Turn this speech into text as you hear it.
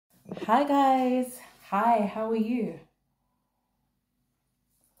Hi guys. Hi, how are you?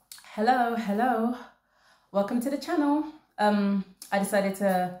 Hello. Welcome to the channel. I decided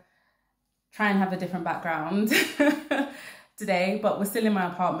to try and have a different background today, but we're still in my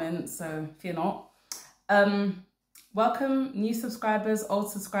apartment, so fear not. Welcome new subscribers,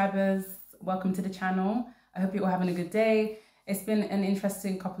 old subscribers. Welcome to the channel. I hope you're all having a good day. It's been an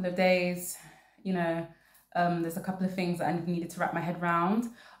interesting couple of days. You know, there's a couple of things that I needed to wrap my head around.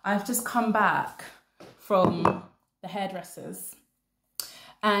 I've just come back from the hairdressers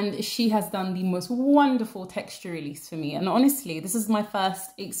and she has done the most wonderful texture release for me. And honestly, this is my first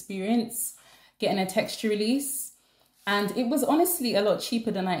experience getting a texture release. And it was honestly a lot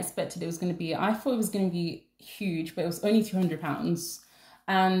cheaper than I expected it was going to be. I thought it was going to be huge, but it was only £200.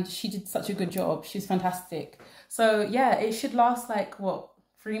 And she did such a good job. She's fantastic. So yeah, it should last like, what,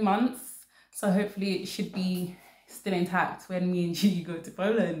 3 months? So hopefully it should be still intact when me and G go to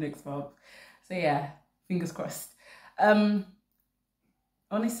Poland next month. So yeah, fingers crossed.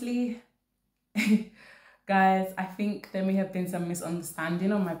 Honestly, guys, I think there may have been some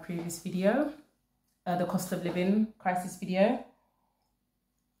misunderstanding on my previous video, the cost of living crisis video.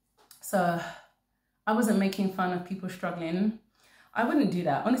 So I wasn't making fun of people struggling. I wouldn't do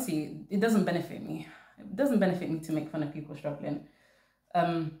that. Honestly, it doesn't benefit me. It doesn't benefit me to make fun of people struggling.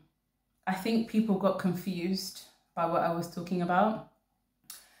 I think people got confused by what I was talking about.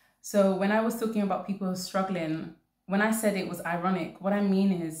 So when I was talking about people struggling, when I said it was ironic, what I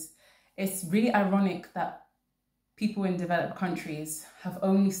mean is it's really ironic that people in developed countries have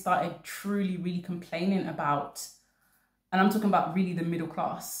only started truly, really complaining about, and I'm talking about really the middle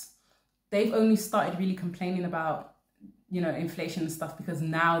class. They've only started really complaining about, you know, inflation and stuff because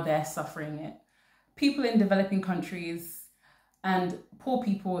now they're suffering it. People in developing countries and poor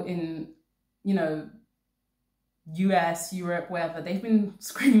people in, you know, US, Europe, wherever, they've been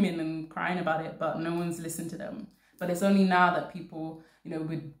screaming and crying about it, but no one's listened to them. But it's only now that people, you know,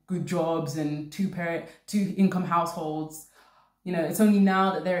 with good jobs and two income households, you know, it's only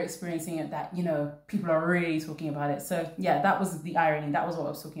now that they're experiencing it that, you know, people are really talking about it. So yeah, that was the irony. That was what I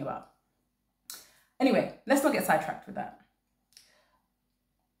was talking about. Anyway, let's not get sidetracked with that.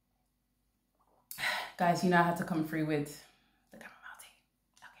 Guys, you know I had to come through with the chamomile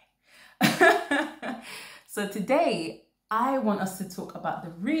tea. Okay. So today, I want us to talk about the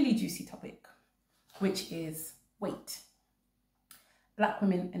really juicy topic, which is weight. Black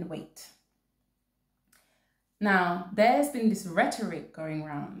women and weight. Now, there's been this rhetoric going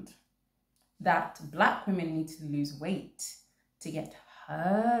around that Black women need to lose weight to get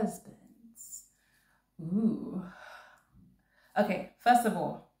husbands. Ooh. Okay, first of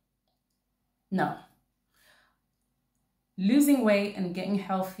all, no. Losing weight and getting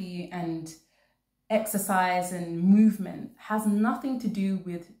healthy and exercise and movement has nothing to do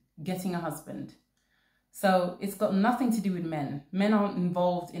with getting a husband. So it's got nothing to do with men. Men aren't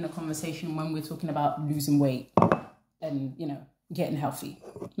involved in a conversation when we're talking about losing weight and, you know, getting healthy.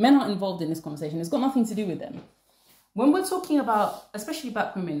 Men aren't involved in this conversation. It's got nothing to do with them. When we're talking about, especially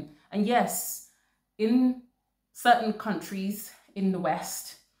Black women, and yes, in certain countries in the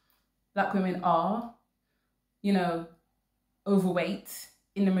West, Black women are, you know, overweight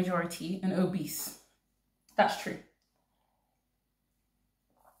in the majority and obese. That's true.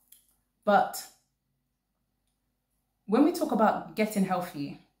 But when we talk about getting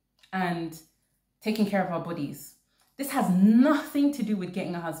healthy and taking care of our bodies, this has nothing to do with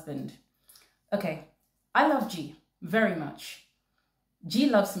getting a husband. Okay, I love G very much. G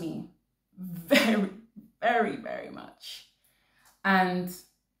loves me very, very, very much. And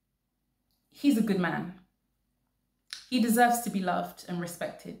he's a good man. He deserves to be loved and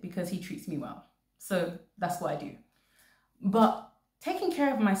respected because he treats me well. So that's what I do. But taking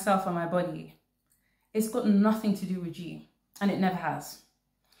care of myself and my body, it's got nothing to do with G, and it never has.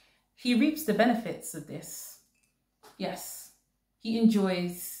 He reaps the benefits of this. Yes, he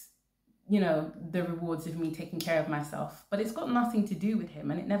enjoys, you know, the rewards of me taking care of myself, but it's got nothing to do with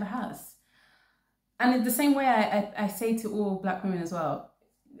him, and it never has. And in the same way I say to all Black women as well,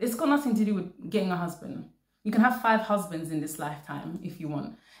 it's got nothing to do with getting a husband. You can have 5 husbands in this lifetime if you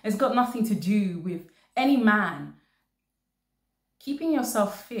want. It's got nothing to do with any man. Keeping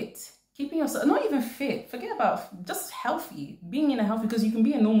yourself fit, keeping yourself, not even fit, forget about just healthy, being in a healthy, because you can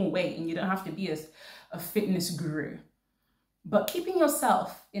be a normal weight and you don't have to be a fitness guru. But keeping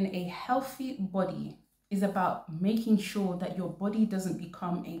yourself in a healthy body is about making sure that your body doesn't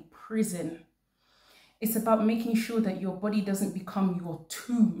become a prison. It's about making sure that your body doesn't become your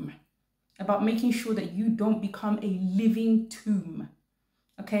tomb. About making sure that you don't become a living tomb.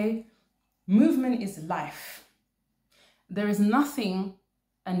 Okay? Movement is life. There is nothing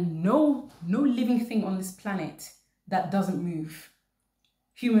and no living thing on this planet that doesn't move.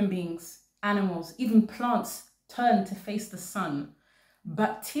 Human beings, animals, even plants turn to face the sun.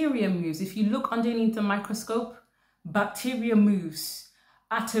 Bacteria moves. If you look underneath the microscope, bacteria moves.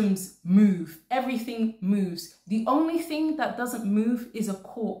 Atoms move. Everything moves. The only thing that doesn't move is a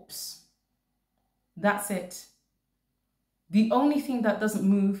corpse. That's it. The only thing that doesn't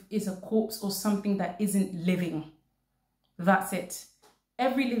move is a corpse or something that isn't living. That's it.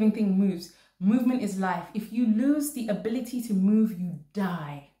 Every living thing moves. Movement is life. If you lose the ability to move, you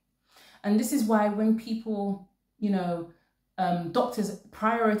die. And this is why when people, doctors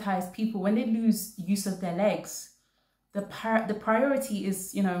prioritize people, when they lose use of their legs, the priority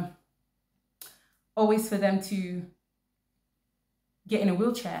is, always for them to get in a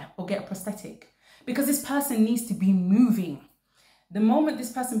wheelchair or get a prosthetic. Because this person needs to be moving. The moment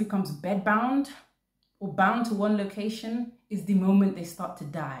this person becomes bedbound or bound to one location is the moment they start to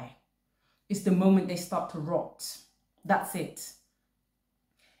die. It's the moment they start to rot. That's it.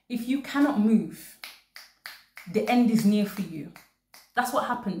 If you cannot move, the end is near for you. That's what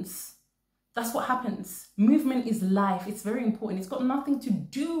happens. That's what happens. Movement is life. It's very important. It's got nothing to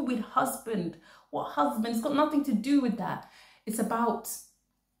do with husband. What husband? It's got nothing to do with that. It's about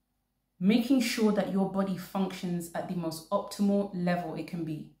making sure that your body functions at the most optimal level it can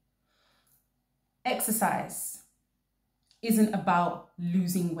be. Exercise isn't about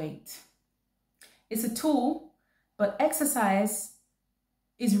losing weight. It's a tool, but exercise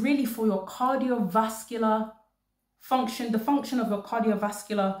is really for your cardiovascular function, the function of your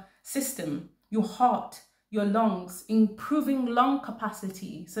cardiovascular system, your heart, your lungs, improving lung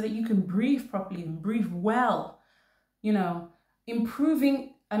capacity so that you can breathe properly and breathe well,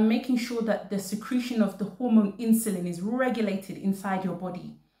 improving and making sure that the secretion of the hormone insulin is regulated inside your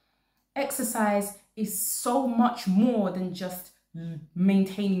body. Exercise is so much more than just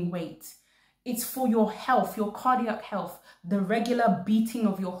maintaining weight. It's for your health, your cardiac health, the regular beating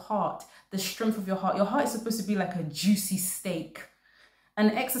of your heart, the strength of your heart. Your heart is supposed to be like a juicy steak.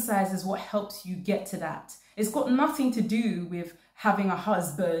 And exercise is what helps you get to that. It's got nothing to do with having a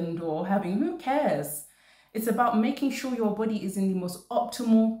husband or who cares? It's about making sure your body is in the most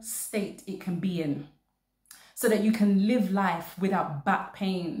optimal state it can be in so that you can live life without back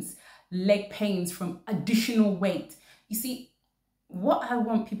pains, leg pains from additional weight. You see, what I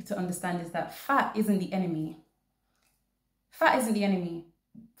want people to understand is that fat isn't the enemy. Fat isn't the enemy.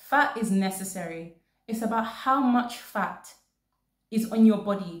 Fat is necessary. It's about how much fat is on your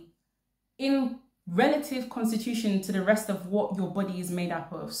body in relative constitution to the rest of what your body is made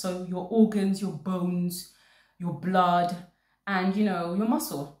up of. So your organs, your bones, your blood, and, your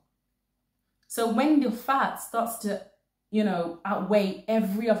muscle. So when the fat starts to, outweigh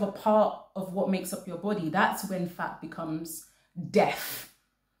every other part of what makes up your body, that's when fat becomes death.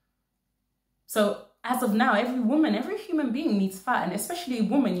 So as of now, every woman, every human being needs fat, and especially a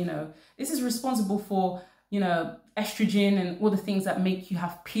woman, this is responsible for, estrogen and all the things that make you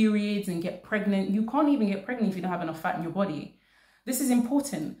have periods and get pregnant. You can't even get pregnant if you don't have enough fat in your body. This is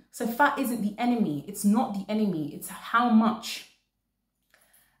important. So fat isn't the enemy. It's not the enemy. It's how much.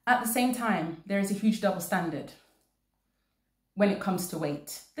 At the same time, there is a huge double standard when it comes to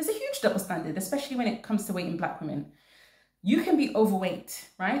weight. There's a huge double standard, especially when it comes to weight in Black women. You can be overweight,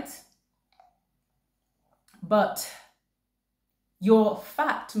 right? But your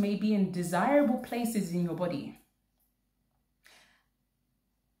fat may be in desirable places in your body.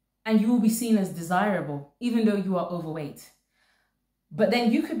 And you will be seen as desirable, even though you are overweight. But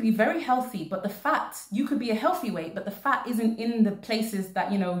then you could be very healthy, but the fat, you could be a healthy weight, but the fat isn't in the places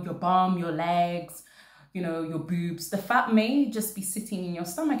that, your bum, your legs, your boobs. The fat may just be sitting in your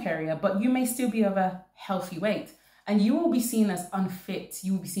stomach area, but you may still be of a healthy weight. And you will be seen as unfit.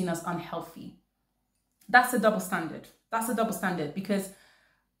 You will be seen as unhealthy. That's a double standard. That's a double standard because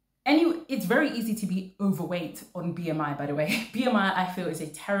it's very easy to be overweight on BMI, by the way. BMI, I feel, is a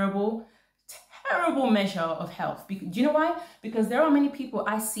terrible measure of health. Do you know why? Because there are many people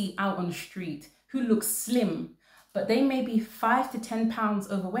I see out on the street who look slim, but they may be 5 to 10 pounds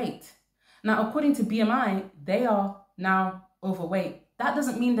overweight. Now, according to BMI, they are now overweight. That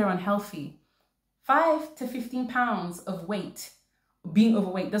doesn't mean they're unhealthy. 5 to 15 pounds of weight, being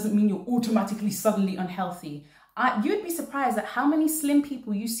overweight, doesn't mean you're automatically suddenly unhealthy. You'd be surprised at how many slim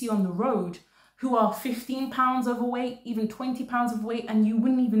people you see on the road who are 15 pounds overweight, even 20 pounds overweight, and you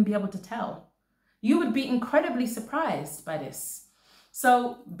wouldn't even be able to tell. You would be incredibly surprised by this.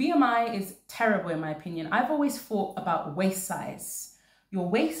 So BMI is terrible in my opinion. I've always thought about waist size, your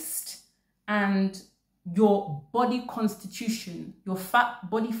waist and your body constitution, your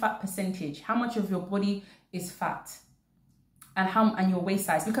body fat percentage, how much of your body is fat. and your waist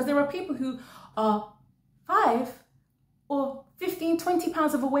size, because there are people who are 5 or 15, 20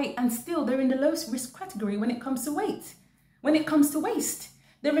 pounds overweight and still they're in the low risk category when it comes to weight. When it comes to waist,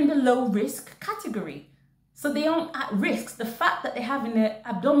 they're in the low risk category. So they aren't at risk. The fat that they have in their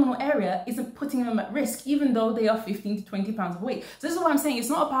abdominal area isn't putting them at risk, even though they are 15 to 20 pounds overweight. So this is what I'm saying. It's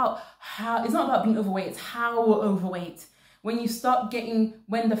not about being overweight. It's how we're overweight. When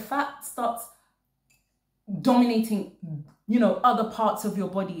the fat starts dominating, other parts of your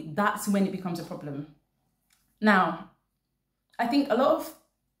body, that's when it becomes a problem. Now, I think a lot of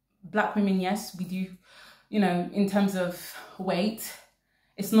Black women, yes, we do, in terms of weight,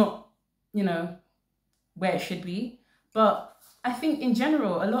 it's not, where it should be. But I think in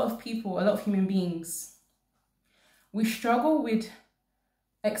general, a lot of human beings, we struggle with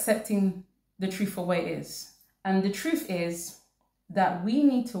accepting the truth for what it is. And the truth is that we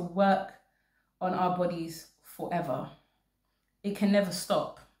need to work on our bodies forever. It can never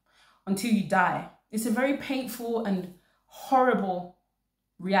stop until you die. It's a very painful and horrible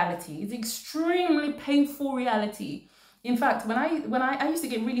reality. It's extremely painful reality. In fact, when I used to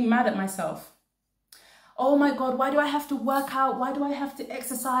get really mad at myself. Oh my God, why do I have to work out? Why do I have to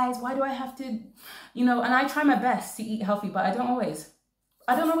exercise? Why do I have to, and I try my best to eat healthy, but I don't always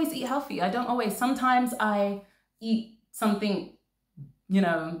eat healthy. Sometimes I eat something,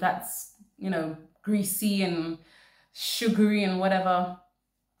 that's, greasy and sugary and whatever.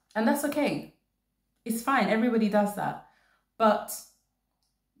 And that's okay. It's fine. Everybody does that. But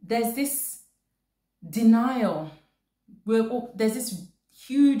there's this denial. There's this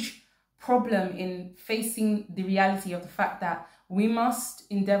huge problem in facing the reality of the fact that we must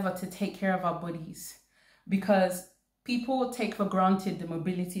endeavor to take care of our bodies, because people take for granted the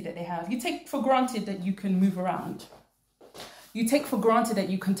mobility that they have. You take for granted that you can move around. You take for granted that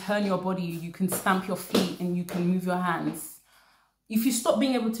you can turn your body, you can stamp your feet, and you can move your hands. If you stop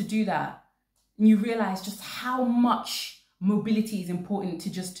being able to do that, and you realize just how much mobility is important to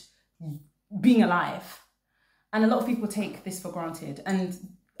just being alive. And a lot of people take this for granted. And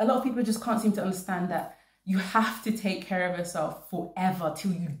a lot of people just can't seem to understand that you have to take care of yourself forever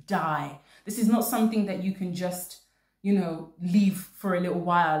till you die. This is not something that you can just, leave for a little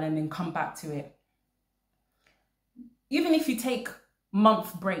while and then come back to it. Even if you take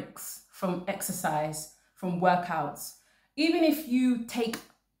month breaks from exercise, from workouts, even if you take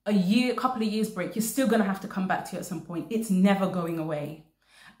a couple of years break, you're still going to have to come back to it at some point. It's never going away.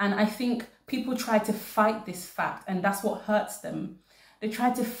 And I think people try to fight this fact, and that's what hurts them. They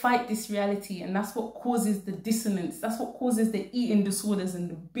try to fight this reality, and that's what causes the dissonance. That's what causes the eating disorders and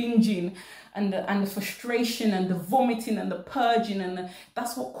the binging and the frustration and the vomiting and the purging. And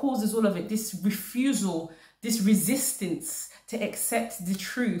that's what causes all of it. This refusal, this resistance to accept the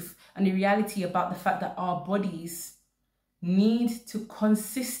truth and the reality about the fact that our bodies need to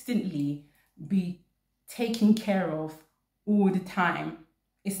consistently be taken care of all the time.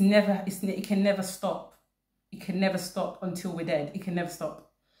 It can never stop. It can never stop until we're dead. It can never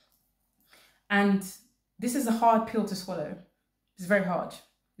stop. And this is a hard pill to swallow. It's very hard.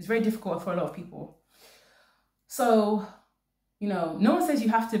 It's very difficult for a lot of people. So, no one says you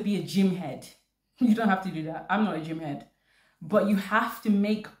have to be a gym head. You don't have to do that. I'm not a gym head. But you have to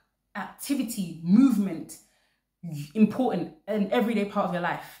make activity, movement important, an everyday part of your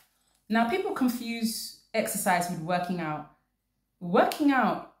life. Now, people confuse exercise with working out.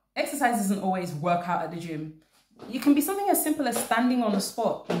 Exercise isn't always work out at the gym. It can be something as simple as standing on the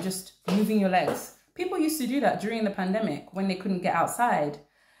spot and just moving your legs. People used to do that during the pandemic when they couldn't get outside.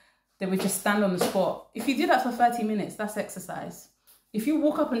 They would just stand on the spot. If you do that for 30 minutes, that's exercise. If you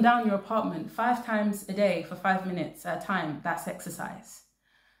walk up and down your apartment 5 times a day for 5 minutes at a time, that's exercise.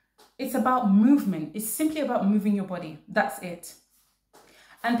 It's about movement. It's simply about moving your body. That's it.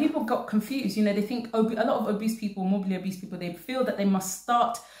 And people got confused. They think a lot of obese people, morbidly obese people, they feel that they must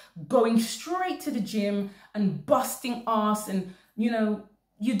start going straight to the gym and busting ass. And,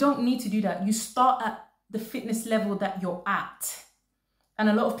 you don't need to do that. You start at the fitness level that you're at. And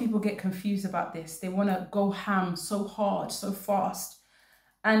a lot of people get confused about this. They want to go ham so hard, so fast.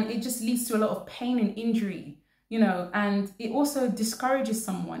 And it just leads to a lot of pain and injury, and it also discourages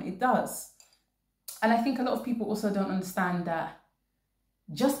someone. It does. And I think a lot of people also don't understand that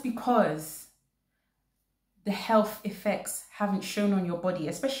just because the health effects haven't shown on your body,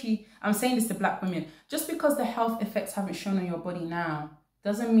 especially, I'm saying this to Black women, just because the health effects haven't shown on your body now,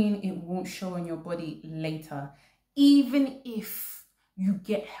 doesn't mean it won't show on your body later. Even if you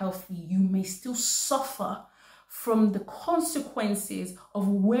get healthy, you may still suffer from the consequences of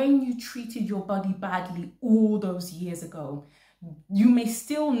when you treated your body badly all those years ago. you may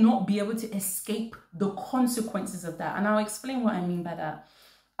still not be able to escape the consequences of that. And I'll explain what I mean by that.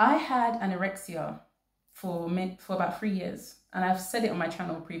 I had anorexia for about 3 years, and I've said it on my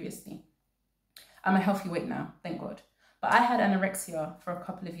channel previously. I'm a healthy weight now, thank God. But I had anorexia for a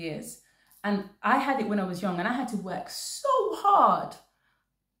couple of years, and I had it when I was young, and I had to work so hard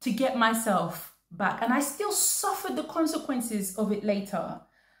to get myself back, and I still suffered the consequences of it later.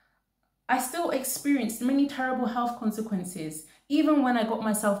 I still experienced many terrible health consequences, even when I got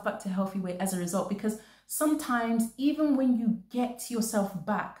myself back to healthy weight as a result, because sometimes even when you get yourself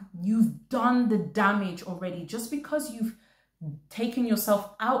back, you've done the damage already. Just because you've taken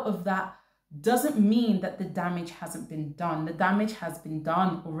yourself out of that doesn't mean that the damage hasn't been done. The damage has been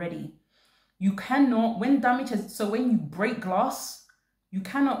done already. You cannot, when you break glass, you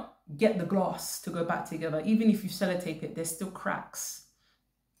cannot get the glass to go back together. Even if you sellotape it, there's still cracks.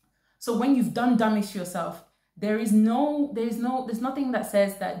 So when you've done damage to yourself, there's nothing that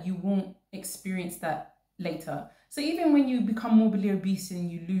says that you won't experience that later. So even when you become morbidly obese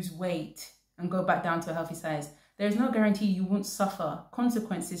and you lose weight and go back down to a healthy size, there's no guarantee you won't suffer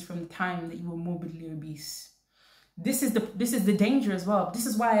consequences from the time that you were morbidly obese. This is the danger as well. This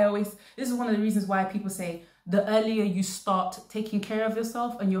is one of the reasons why people say the earlier you start taking care of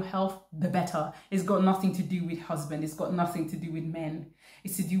yourself and your health, the better. It's got nothing to do with husband. It's got nothing to do with men.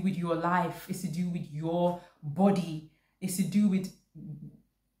 It's to do with your life. It's to do with your body. It's to do with,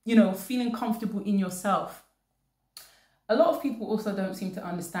 feeling comfortable in yourself. A lot of people also don't seem to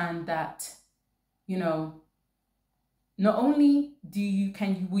understand that, not only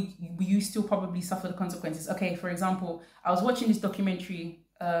will you still probably suffer the consequences. Okay, for example, I was watching this documentary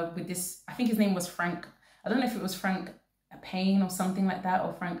with this, I think his name was Frank. I don't know if it was Frank Payne or something like that,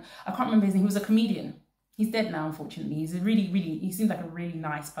 or Frank, I can't remember his name. He was a comedian. He's dead now, unfortunately. He's he seemed like a really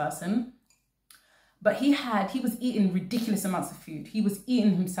nice person. But he was eating ridiculous amounts of food. He was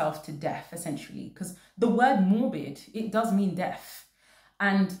eating himself to death, essentially, because the word morbid, it does mean death.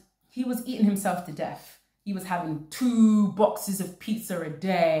 And he was eating himself to death. He was having 2 boxes of pizza a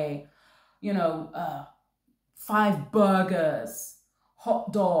day, 5 burgers,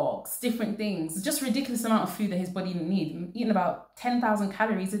 hot dogs, different things, just ridiculous amount of food that his body didn't need, eating about 10,000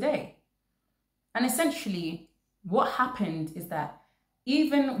 calories a day. And essentially what happened is that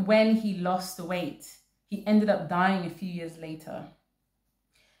even when he lost the weight, he ended up dying a few years later.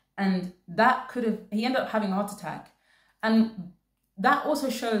 And he ended up having a heart attack. And that also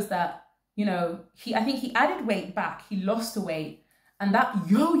shows that, I think he added weight back, he lost the weight, and that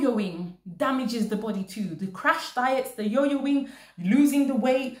yo-yoing damages the body too. The crash diets, the yo-yoing, losing the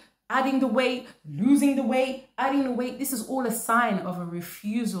weight, adding the weight, losing the weight, adding the weight. This is all a sign of a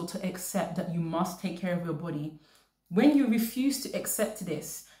refusal to accept that you must take care of your body. When you refuse to accept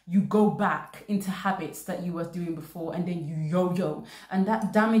this, you go back into habits that you were doing before, and then you yo-yo, and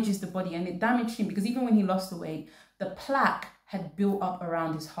that damages the body. And it damaged him because even when he lost the weight, the plaque had built up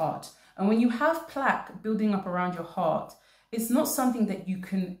around his heart. And when you have plaque building up around your heart, it's not something that you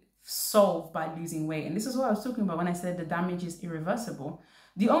can solve by losing weight. And this is what I was talking about when I said the damage is irreversible.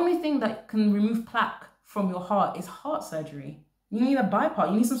 The only thing that can remove plaque from your heart is heart surgery. You need a bypass.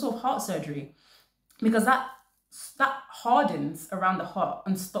 You need some sort of heart surgery, because that hardens around the heart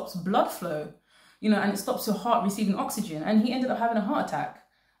and stops blood flow, and it stops your heart receiving oxygen. And he ended up having a heart attack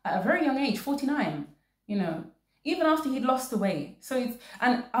at a very young age, 49, even after he'd lost the weight.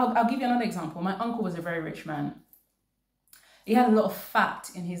 And I'll give you another example. My uncle was a very rich man. He had a lot of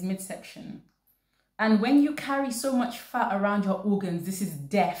fat in his midsection. And when you carry so much fat around your organs, this is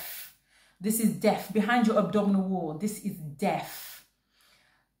death. This is death. Behind your abdominal wall, this is death.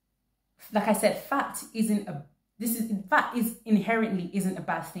 Like I said, fat inherently isn't a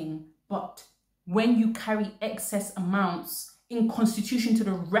bad thing. But when you carry excess amounts in constitution to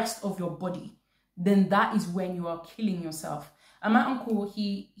the rest of your body, then that is when you are killing yourself. And my uncle,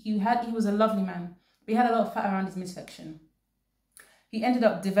 he was a lovely man, but he had a lot of fat around his midsection. He ended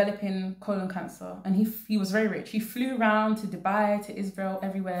up developing colon cancer, and he was very rich. He flew around to Dubai, to Israel,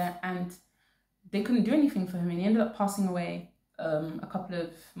 everywhere, and they couldn't do anything for him. And he ended up passing away a couple of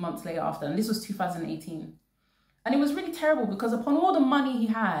months later after, and this was 2018. And it was really terrible because upon all the money he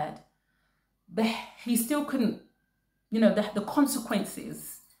had, he still couldn't, the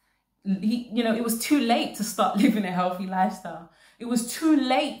consequences. It was too late to start living a healthy lifestyle. It was too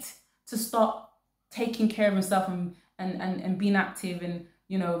late to start taking care of himself and being active and,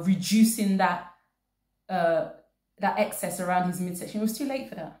 reducing that excess around his midsection. It was too late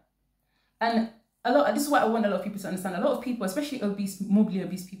for that. And this is what I want a lot of people to understand. A lot of people, especially morbidly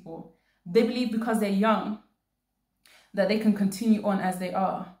obese people, they believe because they're young that they can continue on as they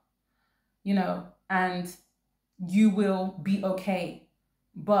are, and you will be okay.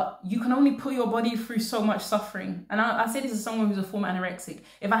 But you can only put your body through so much suffering. And I say this as someone who's a former anorexic.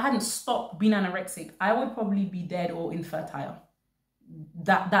 If I hadn't stopped being anorexic, I would probably be dead or infertile.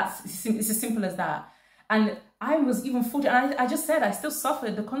 It's as simple as that. And I was even fortunate. I just said I still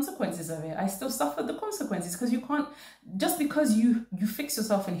suffered the consequences of it. I still suffered the consequences, because you can't, just because you fix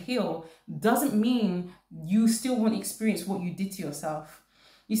yourself and heal doesn't mean you still won't experience what you did to yourself.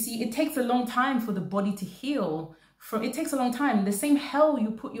 You see, it takes a long time for the body to heal. It takes a long time. The same hell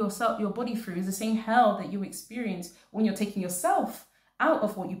you put your body through is the same hell that you experience when you're taking yourself out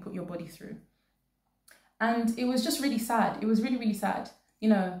of what you put your body through. And it was just really sad. It was really, really sad. You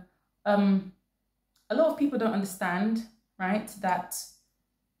know, a lot of people don't understand, right, that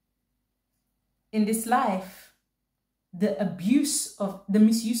in this life, the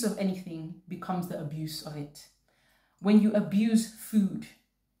misuse of anything becomes the abuse of it. When you abuse food,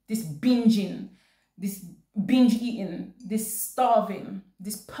 this binging, this binge eating, this starving,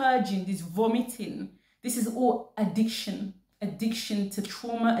 this purging, this vomiting, this is all addiction. Addiction to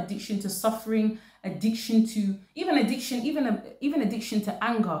trauma, addiction to suffering, addiction to even addiction to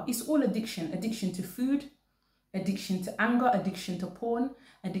anger. It's all addiction. Addiction to food, addiction to anger, addiction to porn,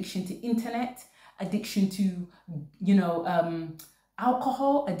 addiction to internet, addiction to, you know,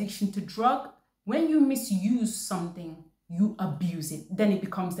 alcohol, addiction to drug. When you misuse something, you abuse it. Then it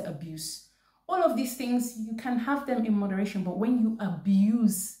becomes the abuse. All of these things, you can have them in moderation, but when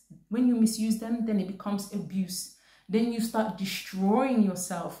you misuse them, then it becomes abuse. Then you start destroying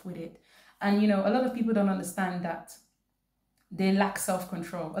yourself with it. And, you know, a lot of people don't understand that they lack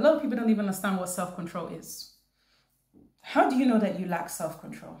self-control. A lot of people don't even understand what self-control is. How do you know that you lack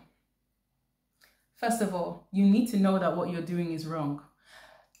self-control? First of all, you need to know that what you're doing is wrong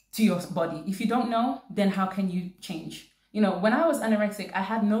to your body. If you don't know, then how can you change? You know, when I was anorexic, I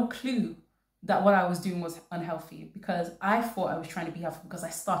had no clue that what I was doing was unhealthy, because I thought I was trying to be healthy because I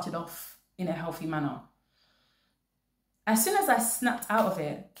started off in a healthy manner. As soon as I snapped out of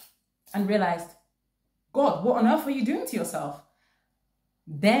it and realized, God, what on earth are you doing to yourself?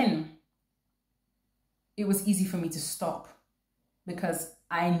 Then it was easy for me to stop, because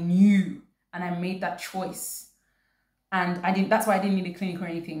I knew and I made that choice. And that's why I didn't need a clinic or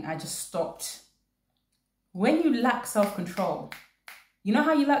anything. I just stopped. When you lack self-control, you know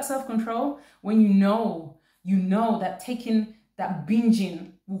how you lack self-control? When you know that taking that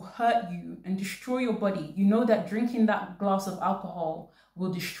binging will hurt you and destroy your body. You know that drinking that glass of alcohol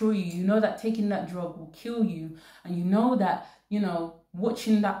will destroy you. You know that taking that drug will kill you. And you know that, you know,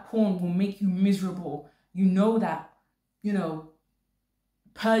 watching that porn will make you miserable. You know that, you know,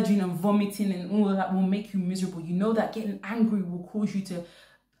 purging and vomiting and all of that will make you miserable. You know that getting angry will cause you to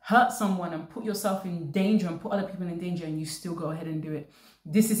hurt someone and put yourself in danger and put other people in danger, and you still go ahead and do it.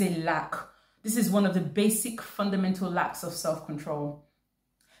 This is a lack. This is one of the basic fundamental lacks of self-control,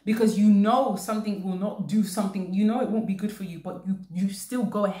 because you know something will not do something, you know it won't be good for you, but you still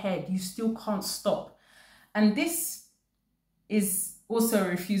go ahead. You still can't stop. And this is also a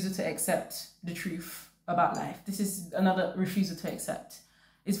refusal to accept the truth about life. This is another refusal to accept.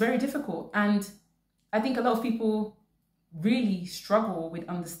 It's very difficult. And I think a lot of people really struggle with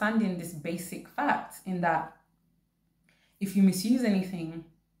understanding this basic fact, in that if you misuse anything,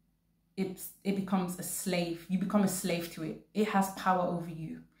 it becomes a slave. You become a slave to it. It has power over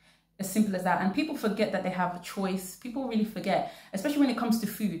you. As simple as that. And people forget that they have a choice. People really forget, especially when it comes to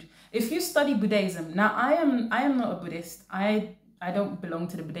food. If you study Buddhism, now I am not a Buddhist. I don't belong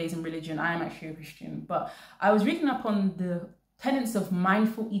to the Buddhism religion. I am actually a Christian. But I was reading up on the tenets of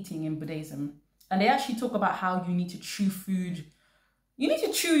mindful eating in Buddhism. And they actually talk about how you need to chew food. You need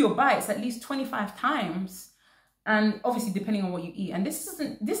to chew your bites at least 25 times. And obviously depending on what you eat. And this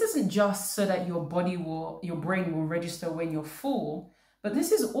isn't just so that your brain will register when you're full, but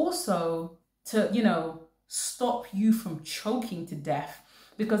this is also to, you know, stop you from choking to death.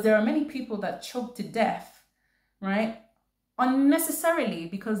 Because there are many people that choke to death, right? Unnecessarily,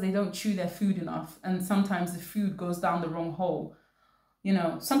 because they don't chew their food enough. And sometimes the food goes down the wrong hole. You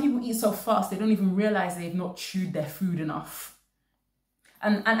know, some people eat so fast, they don't even realize they've not chewed their food enough.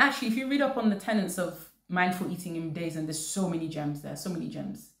 And actually, if you read up on the tenets of mindful eating in Buddhism, there's so many gems there, so many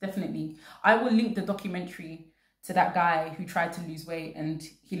gems. Definitely. I will link the documentary to that guy who tried to lose weight and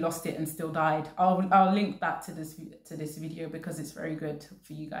he lost it and still died. I'll link that to this video, because it's very good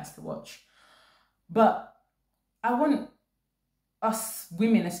for you guys to watch. But I want us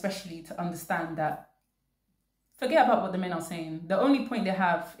women especially to understand that, forget about what the men are saying. The only point they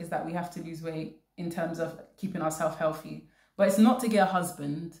have is that we have to lose weight in terms of keeping ourselves healthy. But it's not to get a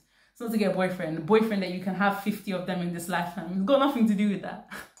husband. It's not to get a boyfriend that you can have 50 of them in this lifetime. It's got nothing to do with that.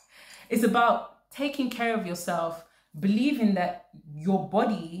 It's about taking care of yourself, believing that your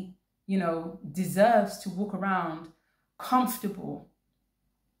body, you know, deserves to walk around comfortable,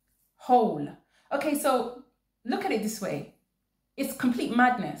 whole. Okay, so look at it this way. It's complete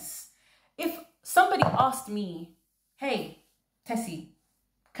madness. If somebody asked me, hey, Tessie,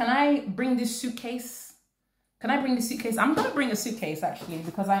 can I bring this suitcase? Can I bring this suitcase? I'm going to bring a suitcase, actually,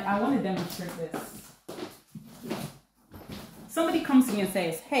 because I want to demonstrate this. Somebody comes to me and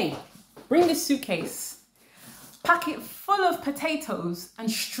says, hey, bring this suitcase, pack it full of potatoes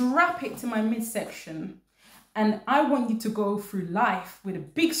and strap it to my midsection. And I want you to go through life with a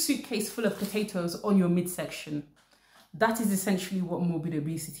big suitcase full of potatoes on your midsection. That is essentially what morbid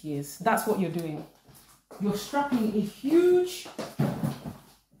obesity is. That's what you're doing. You're strapping a huge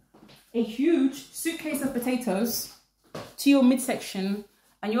suitcase of potatoes to your midsection,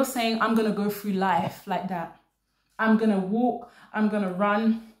 and you're saying, I'm going to go through life like that. I'm going to walk, I'm going to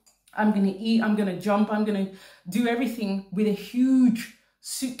run, I'm going to eat, I'm going to jump, I'm going to do everything with a huge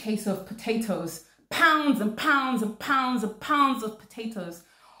suitcase of potatoes, pounds and pounds and pounds and pounds of potatoes.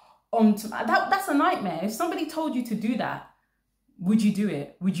 That's a nightmare. If somebody told you to do that, would you do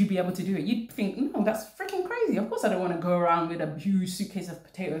it? Would you be able to do it? You'd think, no, that's freaking crazy. Of course I don't want to go around with a huge suitcase of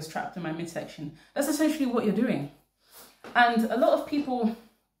potatoes trapped in my midsection. That's essentially what you're doing. And a lot of people,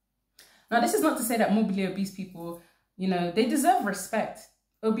 now this is not to say that morbidly obese people, you know, they deserve respect.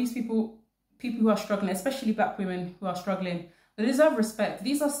 Obese people who are struggling, especially Black women who are struggling, they deserve respect.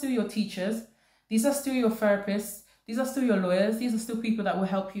 These are still your teachers. These are still your therapists. These are still your lawyers. These are still people that will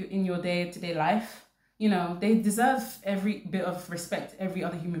help you in your day-to-day life. You know, they deserve every bit of respect every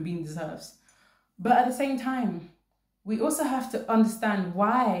other human being deserves. But at the same time, we also have to understand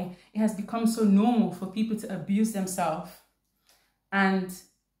why it has become so normal for people to abuse themselves. And,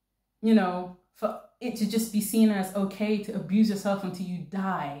 you know, for it to just be seen as okay to abuse yourself until you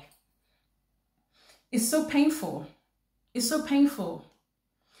die. It's so painful. It's so painful.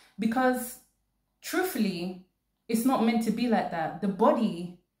 Because truthfully, it's not meant to be like that. The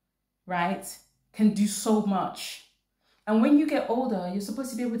body, right, can do so much. And when you get older, you're supposed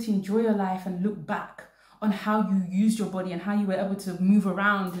to be able to enjoy your life and look back on how you used your body and how you were able to move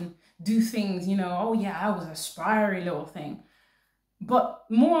around and do things, you know, oh yeah, I was a spiry little thing. But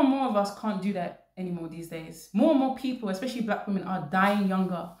more and more of us can't do that anymore these days. More and more people, especially Black women, are dying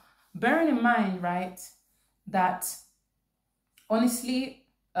younger. Bearing in mind, right, that honestly,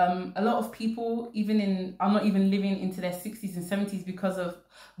 a lot of people are not even living into their 60s and 70s because of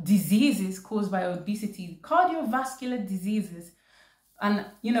diseases caused by obesity, cardiovascular diseases, and,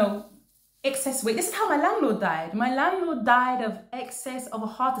 you know, excess weight. This is how my landlord died. My landlord died of excess of a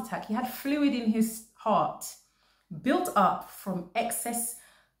heart attack. He had fluid in his heart built up from excess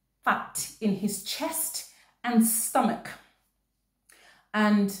fat in his chest and stomach.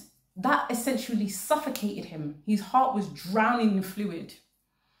 And that essentially suffocated him. His heart was drowning in fluid.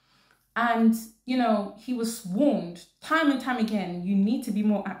 And, you know, he was warned time and time again, you need to be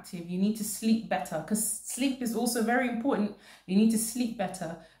more active. You need to sleep better, because sleep is also very important. You need to sleep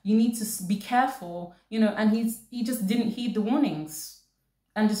better. You need to be careful, you know, and he just didn't heed the warnings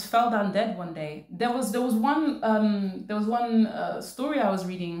and just fell down dead one day. There was one story I was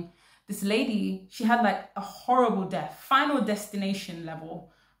reading. This lady, she had like a horrible death, Final Destination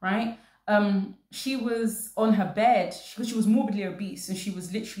level, right? She was on her bed because she was morbidly obese, and she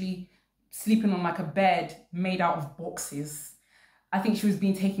was literally sleeping on like a bed made out of boxes. I think she was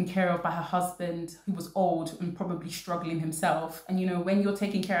being taken care of by her husband, who was old and probably struggling himself. And, you know, when you're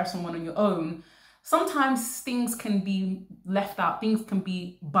taking care of someone on your own, sometimes things can be left out, things can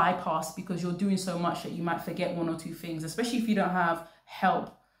be bypassed because you're doing so much that you might forget one or two things, especially if you don't have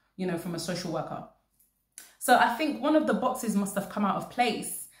help, you know, from a social worker. So I think one of the boxes must have come out of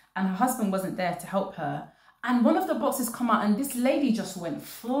place, and her husband wasn't there to help her. And one of the boxes come out, and this lady just went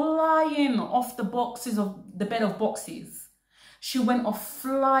flying off the bed of boxes. She went off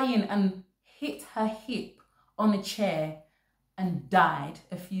flying and hit her hip on a chair and died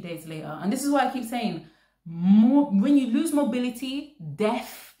a few days later. And this is why I keep saying, when you lose mobility,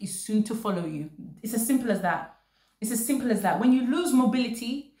 death is soon to follow you. It's as simple as that. It's as simple as that. When you lose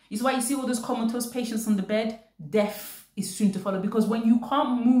mobility, it's why you see all those comatose patients on the bed, death is soon to follow, because when you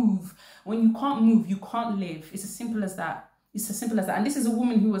can't move, you can't live. It's as simple as that. It's as simple as that. And this is a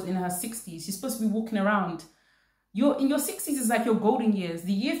woman who was in her 60s. She's supposed to be walking around. In your 60s is like your golden years.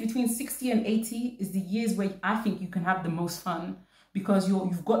 The years between 60 and 80 is the years where I think you can have the most fun, because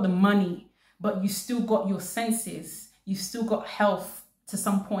you've got the money, but you still got your senses. You've still got health to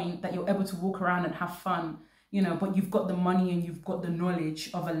some point that you're able to walk around and have fun, you know, but you've got the money and you've got the knowledge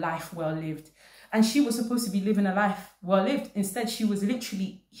of a life well lived. And she was supposed to be living a life well lived. Instead, she had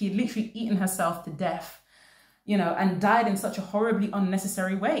literally eaten herself to death, you know, and died in such a horribly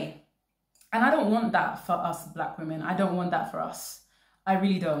unnecessary way. And I don't want that for us Black women. I don't want that for us. I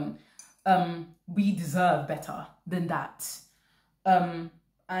really don't. We deserve better than that.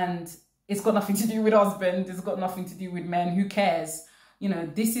 And it's got nothing to do with husbands. It's got nothing to do with men. Who cares? You know,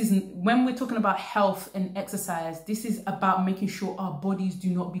 this is, when we're talking about health and exercise, this is about making sure our bodies do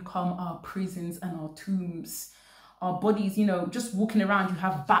not become our prisons and our tombs. Our bodies, you know, just walking around, you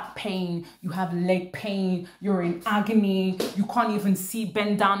have back pain, you have leg pain, you're in agony, you can't even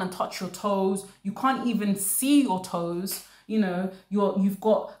bend down and touch your toes, you can't even see your toes, you know,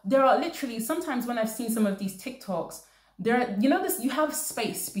 there are literally, sometimes when I've seen some of these TikToks, you have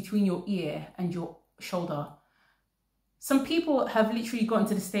space between your ear and your shoulder. Some people have literally gotten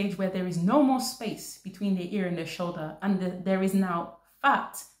to the stage where there is no more space between their ear and their shoulder, and there is now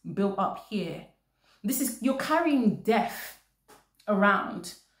fat built up here. You're carrying death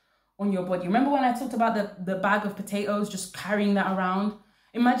around on your body. Remember when I talked about the bag of potatoes, just carrying that around?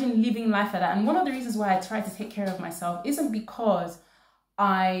 Imagine living life like that. And one of the reasons why I try to take care of myself isn't because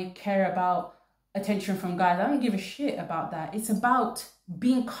I care about attention from guys. I don't give a shit about that. It's about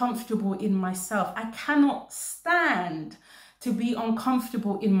being comfortable in myself. I cannot stand to be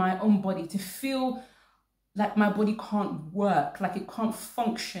uncomfortable in my own body, to feel like my body can't work, like it can't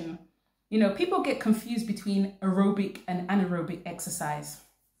function. You know, people get confused between aerobic and anaerobic exercise.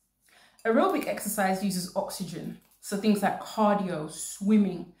 Aerobic exercise uses oxygen. So things like cardio,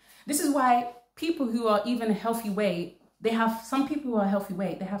 swimming. This is why people who are even a healthy weight, some people who are healthy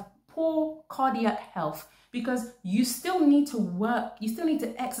weight, they have poor cardiac health, because you still need to work, you still need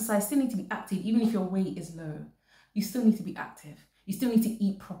to exercise, still need to be active, even if your weight is low. You still need to be active. You still need to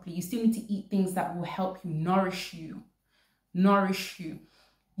eat properly. You still need to eat things that will help you, nourish you.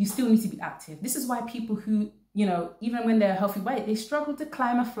 You still need to be active. This is why people who, you know, even when they're a healthy weight, they struggle to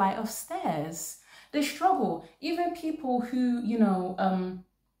climb a flight of stairs. They struggle. Even people who, you know,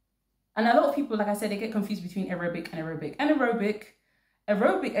 and a lot of people, like I said, they get confused between aerobic and aerobic.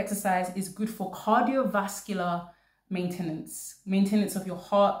 Aerobic exercise is good for cardiovascular maintenance of your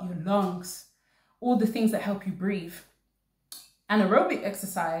heart, your lungs, all the things that help you breathe. Anaerobic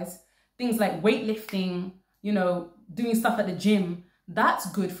exercise, things like weightlifting, you know, doing stuff at the gym,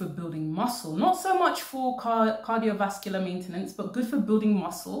 that's good for building muscle. Not so much for cardiovascular maintenance, but good for building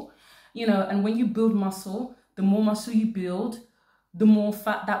muscle, you know. And when you build muscle, the more muscle you build, the more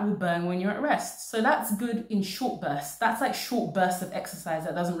fat that will burn when you're at rest. So that's good in short bursts. That's like short bursts of exercise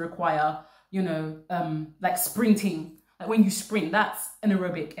that doesn't require, you know, like sprinting. Like when you sprint, that's an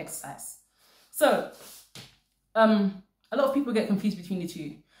aerobic exercise. So a lot of people get confused between the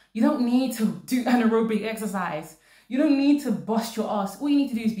two. You don't need to do anaerobic exercise. You don't need to bust your ass. All you need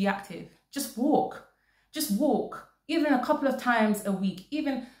to do is be active. Just walk. Just walk. Even a couple of times a week.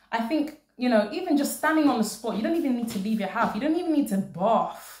 Even, I think, you know, even just standing on the spot, you don't even need to leave your house. You don't even need to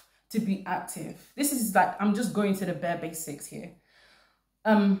bath to be active. This is like, I'm just going to the bare basics here.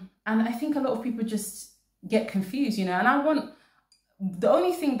 And I think a lot of people just get confused, you know, and the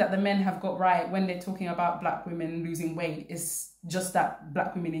only thing that the men have got right when they're talking about Black women losing weight is just that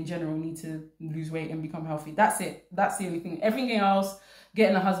Black women in general need to lose weight and become healthy. That's it. That's the only thing. Everything else,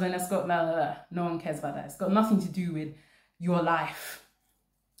 getting a husband, that's got blah, blah, blah. No one cares about that. It's got nothing to do with your life.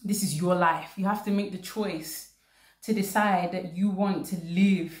 This is your life. You have to make the choice to decide that you want to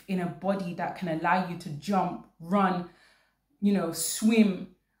live in a body that can allow you to jump, run, you know, swim,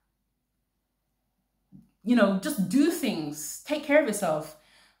 you know, just do things, take care of yourself.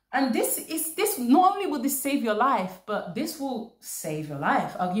 And this not only will this save your life, but this will save your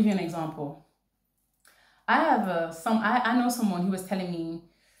life. I'll give you an example. I know someone who was telling me,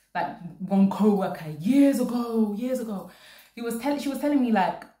 like, one co-worker years ago, she was telling me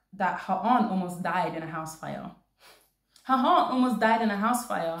like that her aunt almost died in a house fire. Her aunt almost died in a house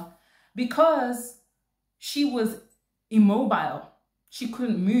fire because she was immobile. She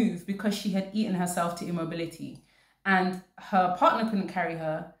couldn't move because she had eaten herself to immobility, and her partner couldn't carry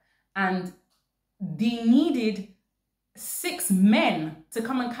her, and they needed 6 men to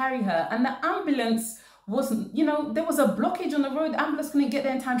come and carry her, and the ambulance wasn't, you know, there was a blockage on the road. The ambulance couldn't get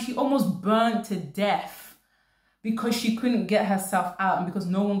there in time. She almost burned to death because she couldn't get herself out, and because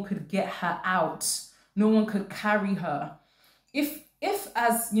no one could get her out. No one could carry her. If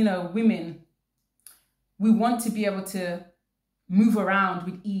as, you know, women, we want to be able to move around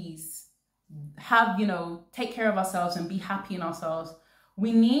with ease, have, you know, take care of ourselves and be happy in ourselves,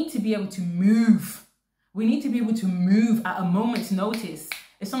 we need to be able to move. We need to be able to move at a moment's notice.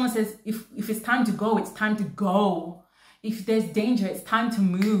 If someone says, if it's time to go, it's time to go. If there's danger, it's time to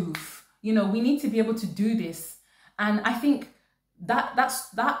move. You know, we need to be able to do this. And I think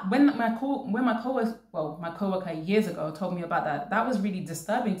that's when my coworker years ago told me about that, that was really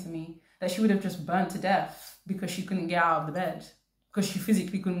disturbing to me, that she would have just burnt to death because she couldn't get out of the bed, because she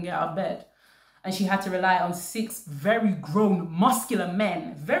physically couldn't get out of bed. And she had to rely on 6 very grown, muscular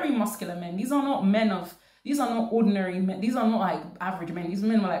men, very muscular men. These are not ordinary men. These are not like average men. These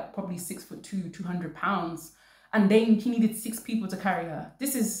men were like probably 6'2", 200 pounds. And then he needed 6 people to carry her.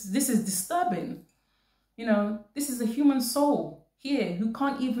 This is disturbing. You know, this is a human soul here who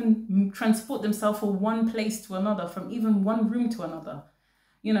can't even transport themselves from one place to another, from even one room to another.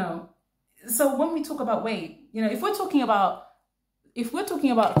 You know, so when we talk about weight, you know, if we're talking about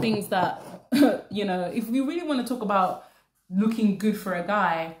things that, you know, if we really want to talk about looking good for a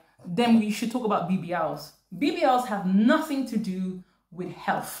guy, then we should talk about BBLs. BBLs have nothing to do with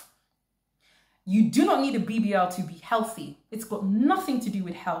health. You do not need a BBL to be healthy. It's got nothing to do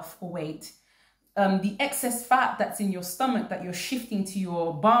with health or weight. The excess fat that's in your stomach that you're shifting to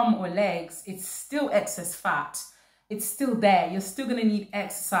your bum or legs, it's still excess fat. It's still there. You're still going to need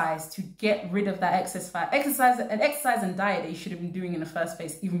exercise to get rid of that excess fat. Exercise and diet that you should have been doing in the first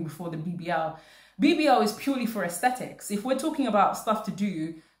place, even before the BBL. BBL is purely for aesthetics. If we're talking about stuff to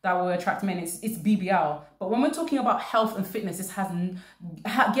do that will attract men, it's BBL. But when we're talking about health and fitness,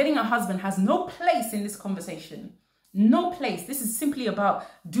 getting a husband has no place in this conversation. No place. This is simply about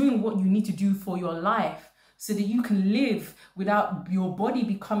doing what you need to do for your life so that you can live without your body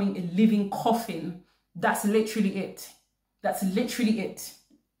becoming a living coffin. That's literally it. That's literally it.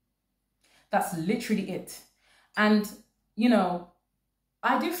 That's literally it. And, you know,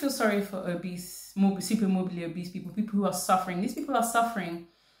 I do feel sorry for obese, super morbidly obese people who are suffering. These people are suffering.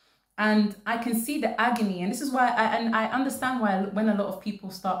 And I can see the agony. And this is why I understand why when a lot of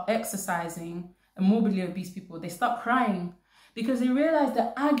people start exercising, and morbidly obese people, they start crying because they realize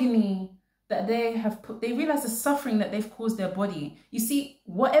the agony that they realize the suffering that they've caused their body. You see,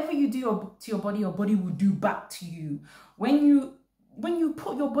 whatever you do to your body will do back to you. When you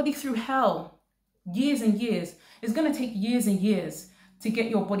put your body through hell, years and years, it's going to take years and years to get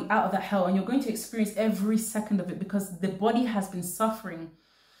your body out of that hell, and you're going to experience every second of it because the body has been suffering.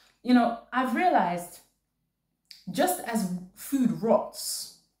 You know, I've realized just as food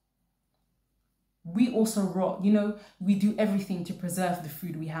rots, we also rot. You know, we do everything to preserve the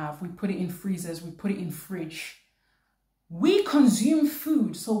food we have. We put it in freezers, we put it in fridge. We consume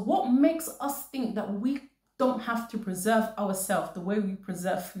food. So what makes us think that we don't have to preserve ourselves the way we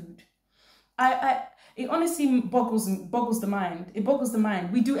preserve food? It honestly boggles the mind. It boggles the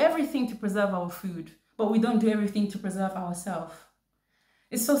mind. We do everything to preserve our food, but we don't do everything to preserve ourselves.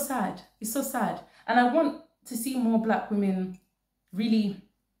 It's so sad. It's so sad. And I want to see more Black women really,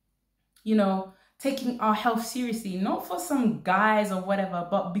 you know, taking our health seriously, not for some guys or whatever,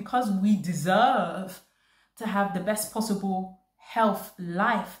 but because we deserve to have the best possible health,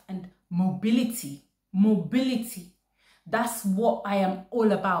 life, and mobility. Mobility. That's what I am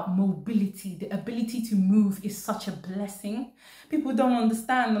all about, mobility. The ability to move is such a blessing. People don't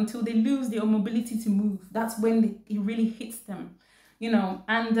understand until they lose their mobility to move. That's when it really hits them, you know.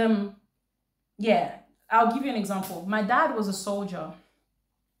 And yeah, I'll give you an example. My dad was a soldier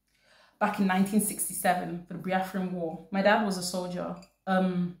back in 1967 for the Biafran War. My dad was a soldier.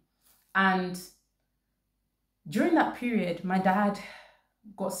 And during that period, my dad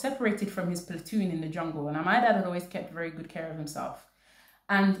got separated from his platoon in the jungle. And my dad had always kept very good care of himself.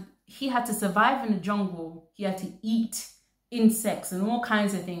 And he had to survive in the jungle. He had to eat insects and all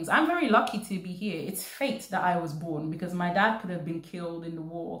kinds of things. I'm very lucky to be here. It's fate that I was born because my dad could have been killed in the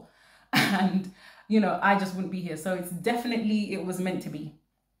war. And, you know, I just wouldn't be here. So it's definitely, it was meant to be.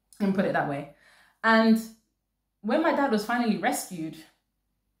 And put it that way. And when my dad was finally rescued,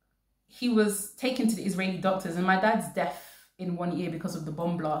 he was taken to the Israeli doctors, and my dad's deaf in one ear because of the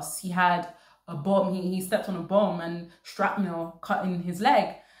bomb blast. He had a bomb, he stepped on a bomb and shrapnel cut in his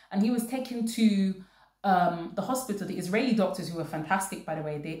leg, and he was taken to the hospital. The Israeli doctors, who were fantastic, by the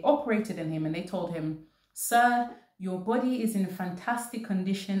way, they operated on him and they told him, "Sir, your body is in fantastic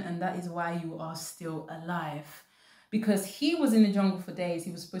condition, and that is why you are still alive." Because he was in the jungle for days.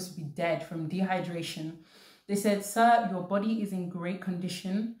 He was supposed to be dead from dehydration. They said, "Sir, your body is in great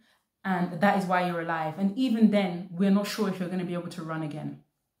condition, and that is why you're alive. And even then, we're not sure if you're going to be able to run again."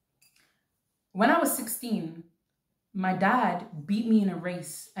 When I was 16, my dad beat me in a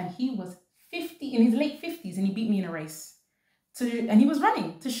race, and he was 50, in his late 50s, and he beat me in a race. And he was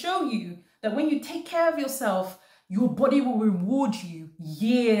running to show you that when you take care of yourself, your body will reward you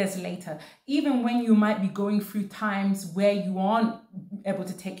years later. Even when you might be going through times where you aren't able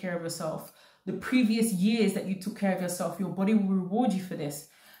to take care of yourself, the previous years that you took care of yourself, your body will reward you for this.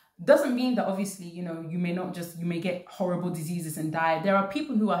 Doesn't mean that obviously, you know, you may get horrible diseases and die. There are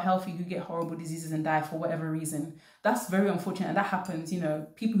people who are healthy who get horrible diseases and die for whatever reason. That's very unfortunate, and that happens. You know,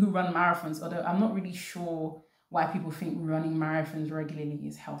 people who run marathons, although I'm not really sure why people think running marathons regularly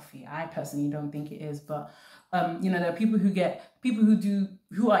is healthy. I personally don't think it is, but you know, there are people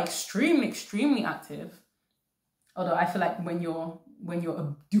who are extremely active. Although I feel like when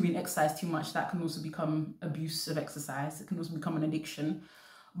you're doing exercise too much, that can also become abuse of exercise. It can also become an addiction.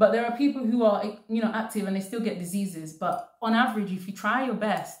 But there are people who are, you know, active and they still get diseases. But on average, if you try your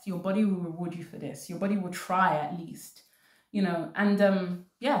best, your body will reward you for this. Your body will try at least, you know. And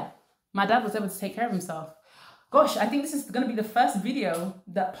yeah, my dad was able to take care of himself. Gosh, I think this is going to be the first video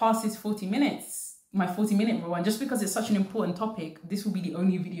that passes 40 minutes, my 40-minute rule. And just because it's such an important topic, this will be the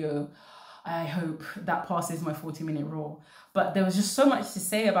only video, I hope, that passes my 40-minute rule. But there was just so much to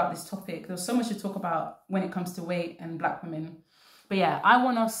say about this topic. There was so much to talk about when it comes to weight and Black women. But yeah, I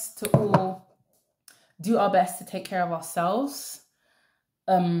want us to all do our best to take care of ourselves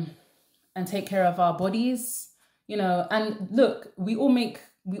and take care of our bodies, you know. And look, we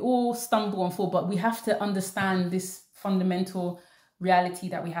all stumble and fall, but we have to understand this fundamental reality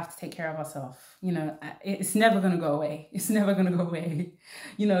that we have to take care of ourselves. You know, it's never going to go away. It's never going to go away.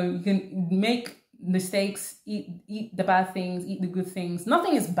 You know, you can make mistakes, eat the bad things, eat the good things.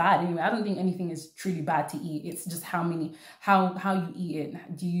 Nothing is bad anyway. I don't think anything is truly bad to eat. It's just how you eat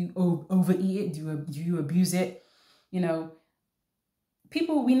it. Do you overeat it? Do you abuse it? You know,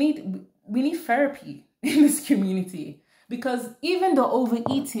 people, we need therapy in this community, because even the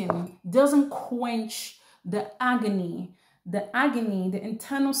overeating doesn't quench the agony, the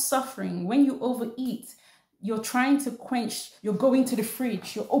internal suffering. When you overeat, you're trying to quench, you're going to the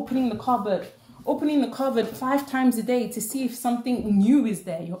fridge, you're opening the cupboard 5 times a day to see if something new is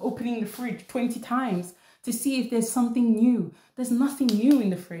there. You're opening the fridge 20 times to see if there's something new. There's nothing new in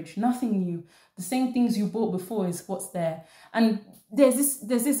the fridge, nothing new. The same things you bought before is what's there. And there's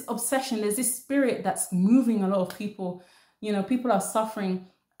this obsession, there's this spirit that's moving a lot of people. You know, people are suffering,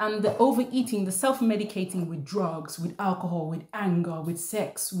 and the overeating, the self-medicating with drugs, with alcohol, with anger, with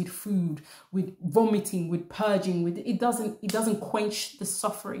sex, with food, with vomiting, with purging, it doesn't quench the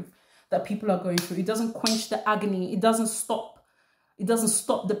suffering that people are going through. It doesn't quench the agony. It doesn't stop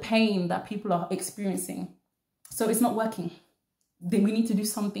the pain that people are experiencing. So it's not working. Then we need to do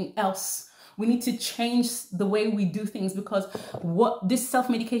something else. We need to change the way we do things, because what this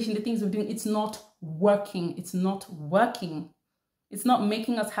self-medication, the things we're doing, it's not working. It's not working. It's not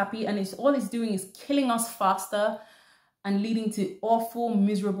making us happy, and all it's doing is killing us faster and leading to awful,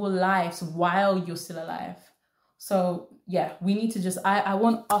 miserable lives while you're still alive. So yeah, we need to just, I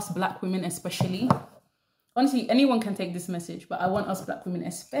want us Black women especially, honestly, anyone can take this message, but I want us Black women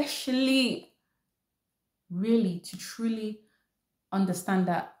especially really to truly understand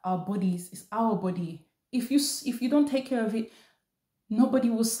that our bodies is our body. If you don't take care of it, nobody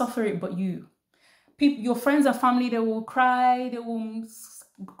will suffer it but you. People, your friends and family, they will cry, they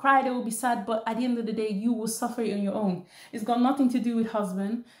will be sad, but at the end of the day, you will suffer it on your own. It's got nothing to do with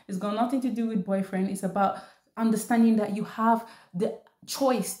husband. It's got nothing to do with boyfriend. It's about understanding that you have the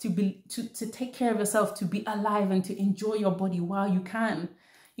choice to take care of yourself, to be alive and to enjoy your body while you can,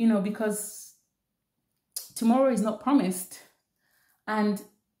 you know, because tomorrow is not promised and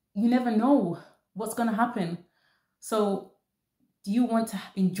you never know what's going to happen. So do you want to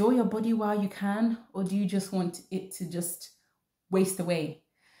enjoy your body while you can, or do you just want it to just waste away?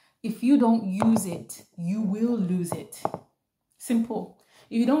 If you don't use it, you will lose it. Simple.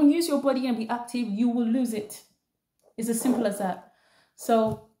 If you don't use your body and be active, you will lose it. It's as simple as that.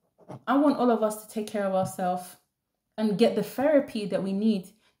 So I want all of us to take care of ourselves and get the therapy that we need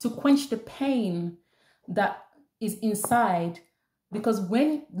to quench the pain that is inside. Because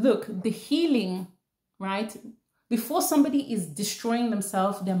the healing, right? Before somebody is destroying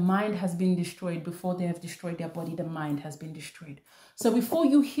themselves, their mind has been destroyed. Before they have destroyed their body, the mind has been destroyed. So before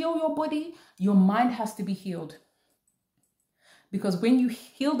you heal your body, your mind has to be healed. Because when you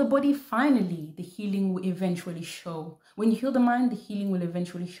heal the body, finally, the healing will eventually show. When you heal the mind, the healing will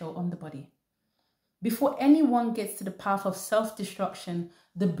eventually show on the body. Before anyone gets to the path of self-destruction,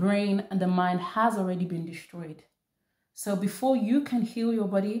 the brain and the mind has already been destroyed. So before you can heal your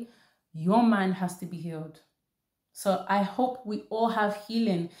body, your mind has to be healed. So I hope we all have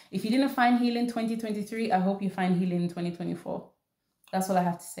healing. If you didn't find healing in 2023, I hope you find healing in 2024. That's all I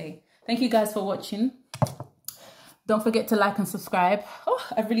have to say. Thank you guys for watching. Don't forget to like and subscribe. Oh,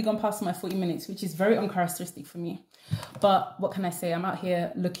 I've really gone past my 40 minutes, which is very uncharacteristic for me. But what can I say? I'm out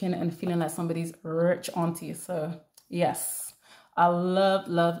here looking and feeling like somebody's rich auntie. So yes, I love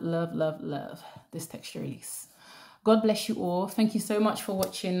this texture release. God bless you all. Thank you so much for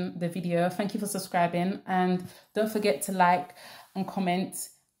watching the video. Thank you for subscribing, and don't forget to like and comment.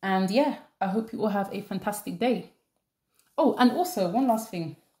 And yeah, I hope you all have a fantastic day. Oh, and also one last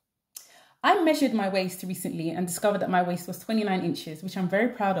thing. I measured my waist recently and discovered that my waist was 29 inches, which I'm very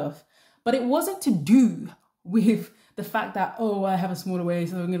proud of. But it wasn't to do with the fact that, oh, I have a smaller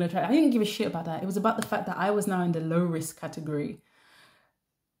waist, so I'm going to try. I didn't give a shit about that. It was about the fact that I was now in the low risk category,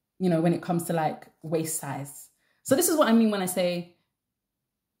 you know, when it comes to like waist size. So this is what I mean when I say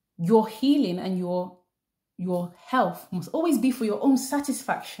your healing and your health must always be for your own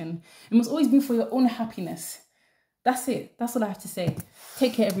satisfaction. It must always be for your own happiness. That's it. That's all I have to say.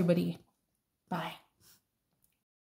 Take care, everybody. Bye.